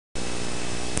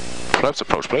Flaps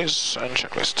approach please, and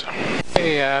checklist.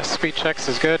 Hey, speed checks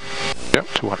is good. Yep,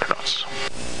 200 knots.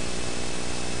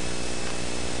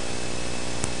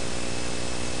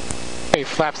 Hey,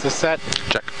 flaps is set.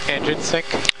 Check. Engine sync.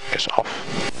 Is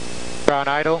off. Ground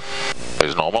idle.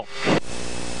 Is normal.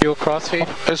 Fuel crossfeed.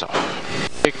 Is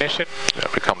off. Ignition. Yeah,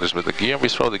 we come this with the gear. We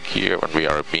throw the gear when we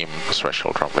are a beam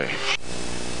threshold runway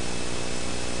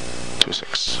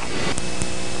 26.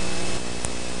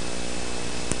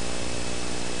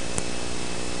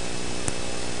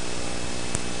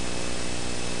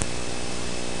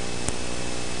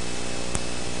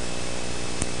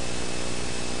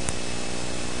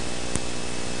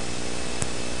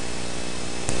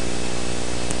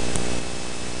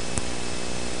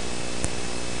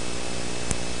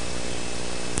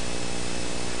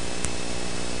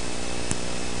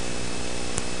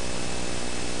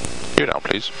 Gear down,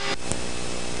 please.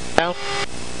 Down.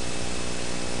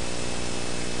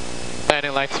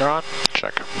 Landing lights are on.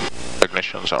 Check.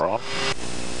 Ignitions are on.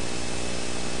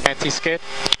 Anti-skid.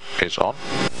 Is on.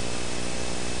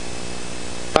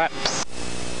 Flaps.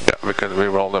 Yeah, we can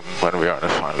re-roll them when we are in the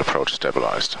final approach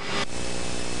stabilized.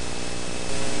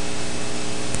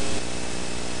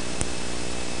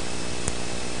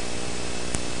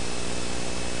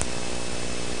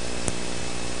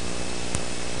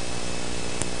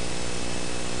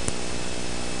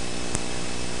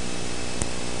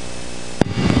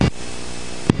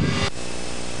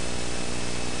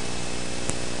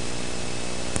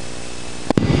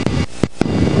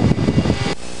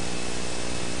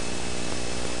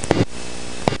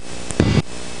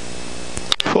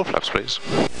 Full flaps, please.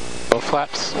 Both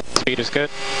flaps. Speed is good.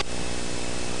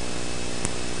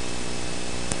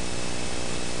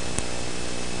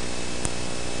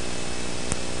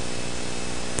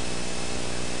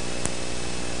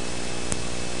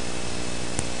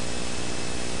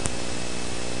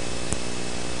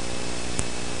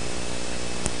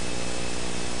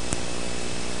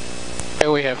 Okay,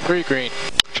 we have 3 green.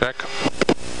 Check.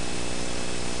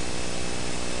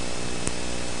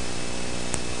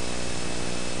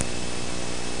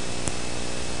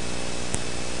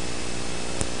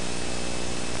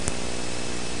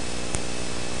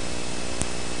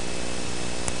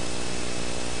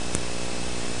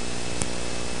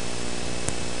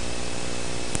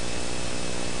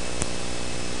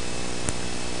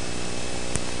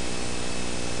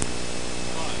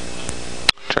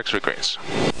 Check 3 greens.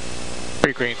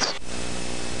 3 greens.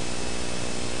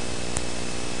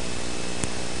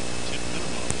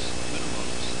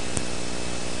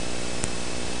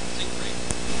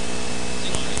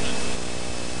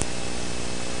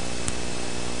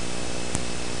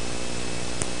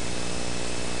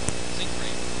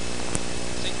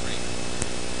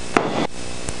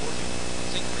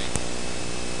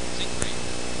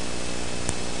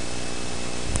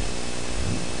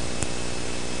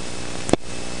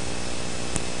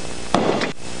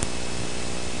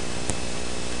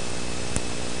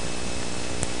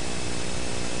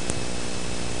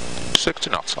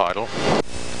 Sixty knots idle.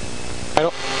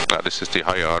 Idle. This is the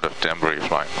high art of Denbury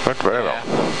flying. Went very well.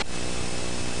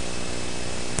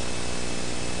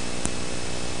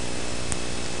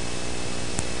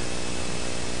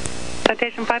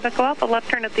 Citation 5 Echo Alpha, left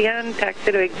turn at the end,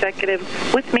 taxi to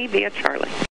executive with me via Charlie.